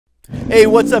Hey,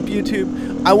 what's up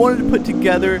YouTube? I wanted to put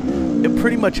together a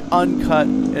pretty much uncut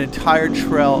an entire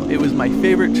trail. It was my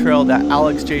favorite trail that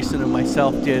Alex, Jason, and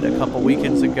myself did a couple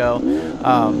weekends ago,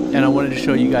 and I wanted to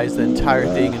show you guys the entire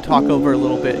thing and talk over a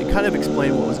little bit and kind of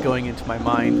explain what was going into my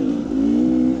mind.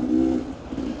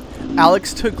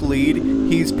 Alex took lead.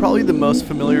 He's probably the most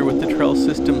familiar with the trail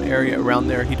system area around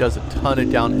there. He does a ton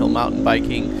of downhill mountain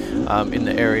biking in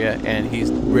the area, and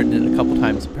he's ridden it a couple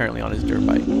times apparently on his dirt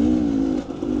bike.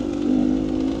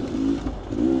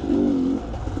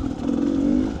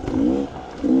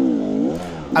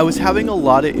 I was having a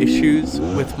lot of issues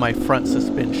with my front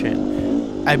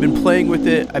suspension. I've been playing with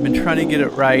it, I've been trying to get it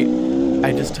right,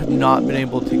 I just have not been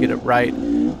able to get it right.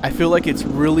 I feel like it's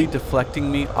really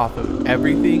deflecting me off of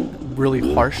everything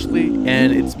really harshly,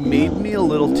 and it's made me a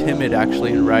little timid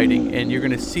actually in riding, and you're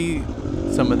going to see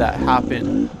some of that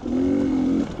happen.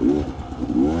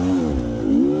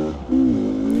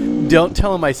 Don't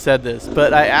tell him I said this,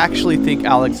 but I actually think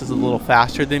Alex is a little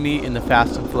faster than me in the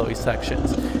fast and flowy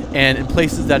sections. And in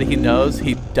places that he knows,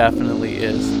 he definitely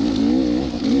is.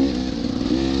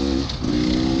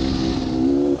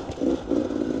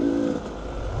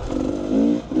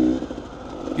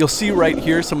 You'll see right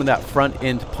here some of that front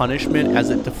end punishment as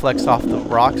it deflects off the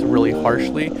rocks really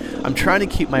harshly. I'm trying to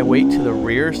keep my weight to the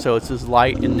rear so it's as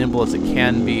light and nimble as it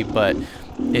can be, but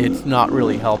it's not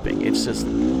really helping. It's just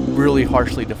really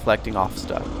harshly deflecting off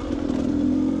stuff.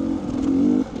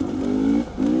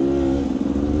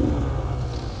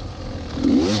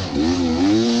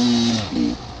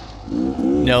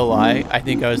 No lie, I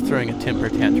think I was throwing a temper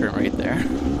tantrum right there.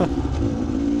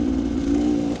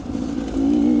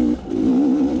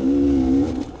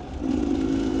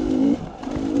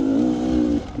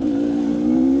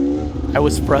 I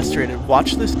was frustrated.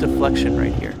 Watch this deflection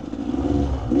right here.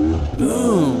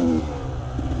 Boom!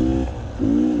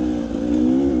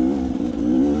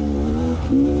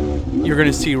 You're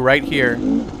going to see right here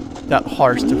that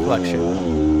harsh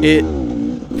deflection. It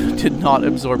did not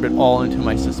absorb it all into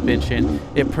my suspension.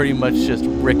 It pretty much just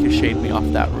ricocheted me off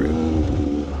that route.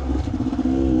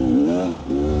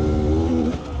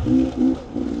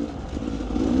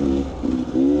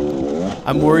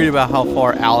 I'm worried about how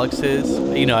far Alex is.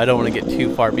 You know, I don't want to get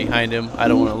too far behind him. I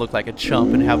don't want to look like a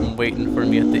chump and have him waiting for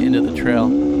me at the end of the trail.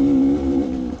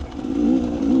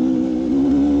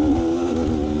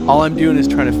 All I'm doing is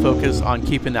trying to focus on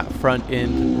keeping that front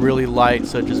end really light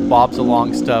so it just bobs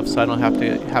along stuff so I don't have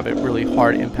to have it really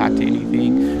hard impact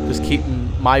anything. Just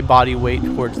keeping my body weight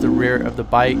towards the rear of the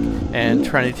bike and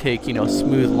trying to take, you know,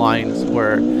 smooth lines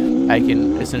where I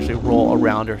can essentially roll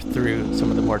around or through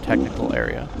some of the more technical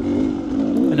area.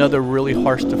 Another really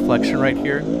harsh deflection right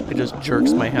here. It just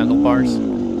jerks my handlebars.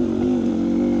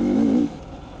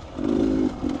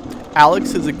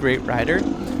 Alex is a great rider.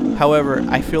 However,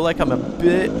 I feel like I'm a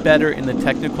bit better in the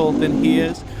technical than he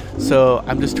is, so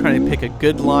I'm just trying to pick a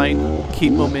good line,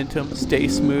 keep momentum, stay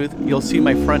smooth. You'll see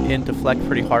my front end deflect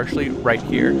pretty harshly right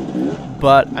here,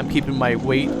 but I'm keeping my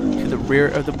weight to the rear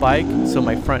of the bike so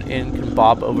my front end can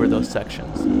bob over those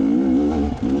sections.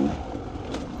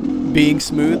 Being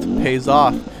smooth pays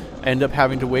off. I end up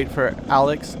having to wait for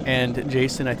Alex and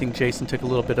Jason. I think Jason took a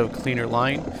little bit of a cleaner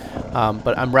line,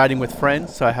 but I'm riding with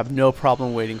friends, so I have no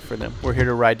problem waiting for them. We're here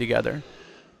to ride together.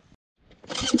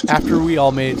 After we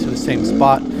all made it to the same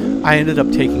spot, I ended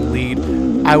up taking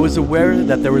lead. I was aware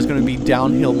that there was going to be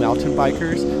downhill mountain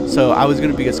bikers, so I was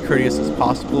going to be as courteous as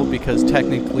possible because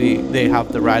technically they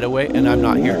have the right of way and I'm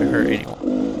not here to hurt anyone.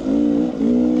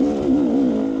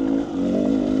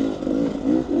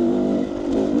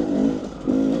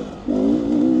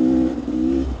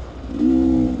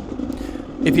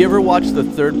 If you ever watch the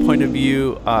third point of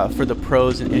view for the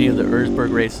pros in any of the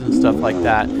Erzberg races and stuff like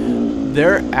that,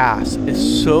 their ass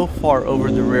is so far over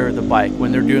the rear of the bike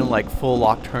when they're doing like full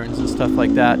lock turns and stuff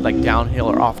like that, like downhill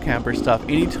or off camber stuff.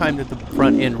 Anytime that the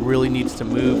front end really needs to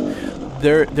move,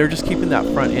 they're just keeping that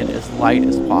front end as light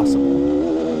as possible.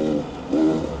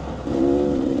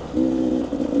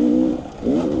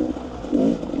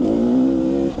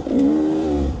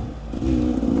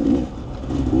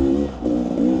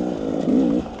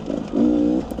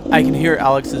 I can hear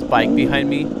Alex's bike behind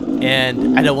me,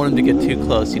 and I don't want him to get too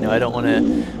close. You know, I don't want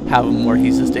to have him where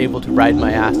he's just able to ride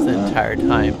my ass the entire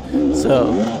time.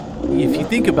 So if you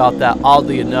think about that,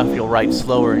 oddly enough, you'll ride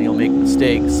slower and you'll make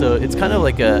mistakes. So it's kind of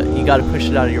like you got to push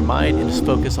it out of your mind and just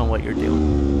focus on what you're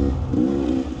doing.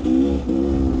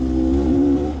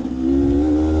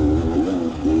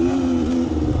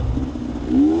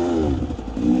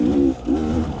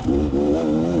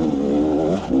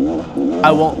 I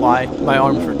won't lie, my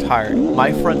arms were tired.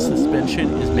 My front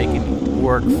suspension is making me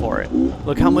work for it.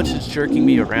 Look how much it's jerking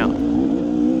me around.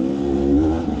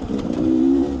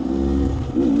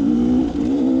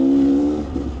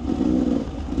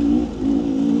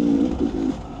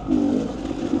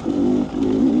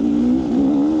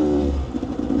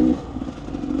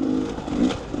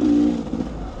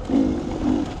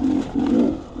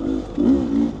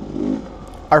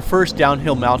 our first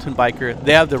downhill mountain biker.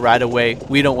 They have the right of way.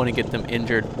 We don't want to get them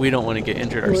injured. We don't want to get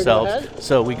injured ourselves.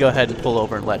 So we go ahead and pull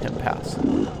over and let him pass.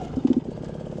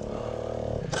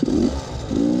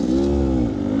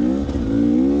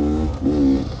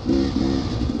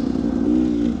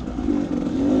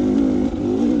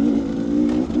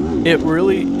 It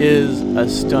really is a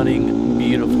stunning,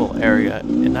 beautiful area,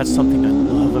 and that's something I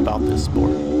love about this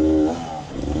sport.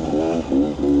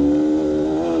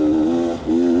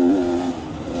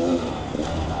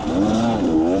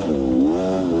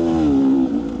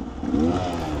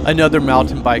 Another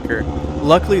mountain biker.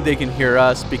 Luckily they can hear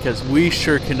us because we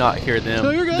sure cannot hear them.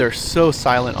 They're so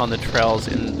silent on the trails,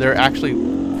 and they're actually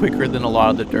quicker than a lot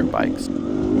of the dirt bikes.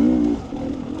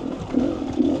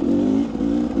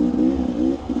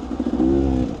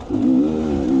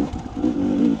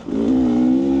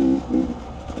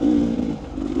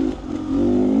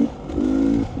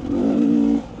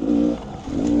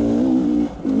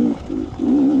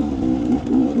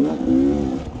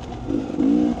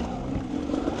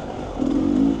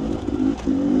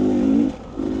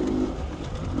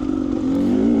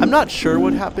 I'm not sure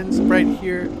what happens right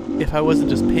here, if I wasn't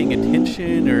just paying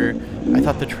attention or I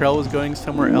thought the trail was going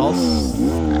somewhere else.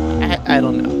 I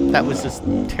don't know. That was just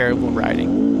terrible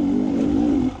riding.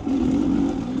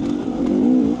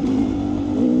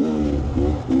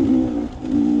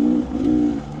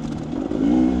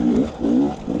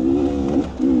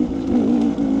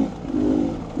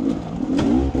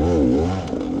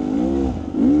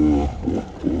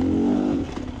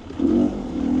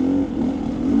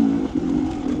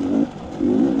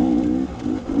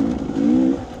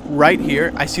 Right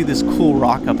here, I see this cool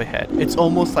rock up ahead. It's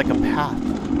almost like a path.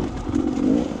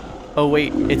 Oh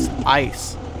wait, it's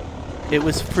ice. It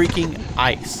was freaking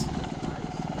ice.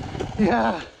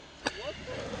 Yeah. What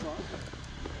the fuck?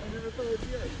 I never thought it'd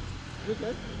be ice. You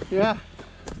okay? Yeah.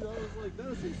 I was like, that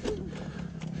is insane.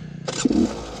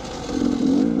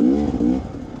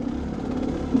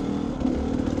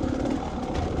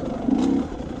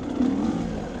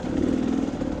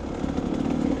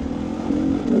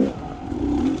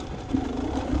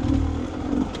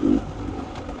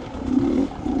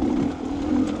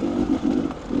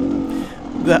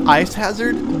 The ice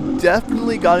hazard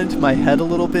definitely got into my head a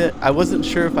little bit. I wasn't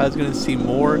sure if I was going to see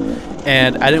more,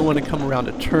 and I didn't want to come around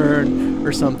a turn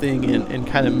or something and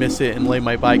kind of miss it and lay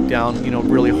my bike down, you know,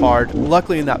 really hard.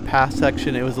 Luckily in that pass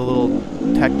section it was a little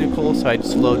technical, so I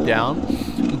slowed down.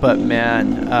 But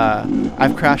man,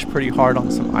 I've crashed pretty hard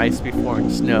on some ice before in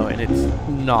snow, and it's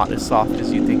not as soft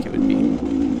as you think it would be.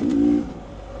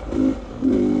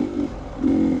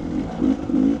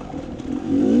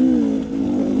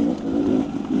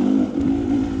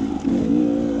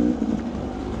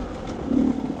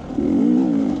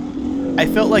 I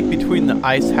felt like between the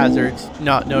ice hazards,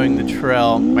 not knowing the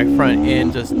trail, my front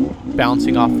end just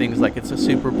bouncing off things like it's a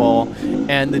Super Bowl,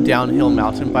 and the downhill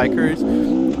mountain bikers,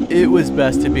 it was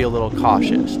best to be a little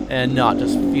cautious and not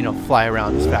just, you know, fly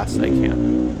around as fast as I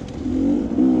can.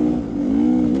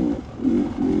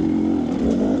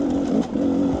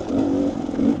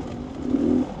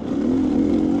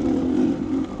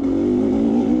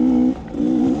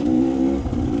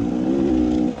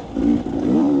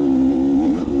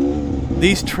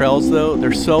 These trails though,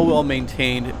 they're so well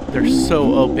maintained, they're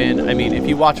so open. I mean, if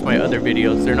you watch my other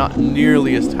videos, they're not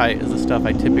nearly as tight as the stuff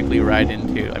I typically ride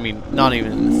into. I mean, not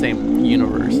even in the same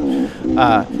universe.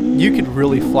 You could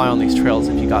really fly on these trails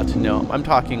if you got to know them. I'm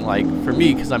talking like, for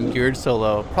me, because I'm geared so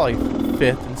low, probably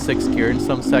 5th and 6th gear in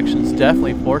some sections,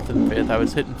 definitely 4th and 5th. I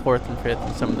was hitting 4th and 5th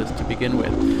in some of this to begin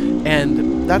with.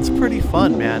 And that's pretty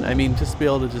fun, man. I mean, just be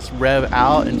able to just rev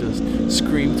out and just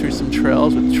scream through some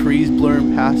trails with trees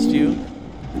blurring past you.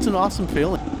 It's an awesome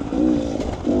feeling.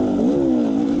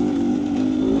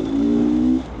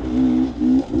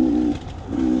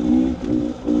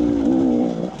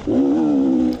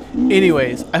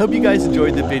 Anyways, I hope you guys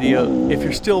enjoyed the video. If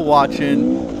you're still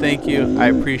watching, thank you. I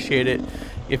appreciate it.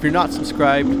 If you're not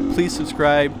subscribed, please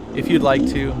subscribe if you'd like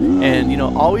to. And, you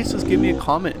know, always just give me a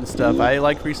comment and stuff. I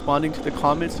like responding to the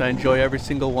comments, and I enjoy every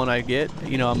single one I get.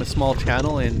 You know, I'm a small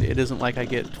channel, and it isn't like I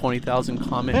get 20,000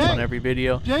 comments on every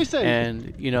video. Jason.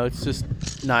 And, you know, it's just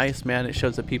nice, man. It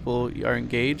shows that people are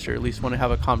engaged or at least want to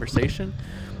have a conversation.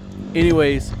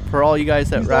 Anyways, for all you guys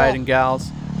that ride and gals,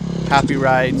 happy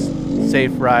rides,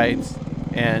 safe rides,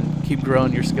 and keep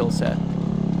growing your skill set.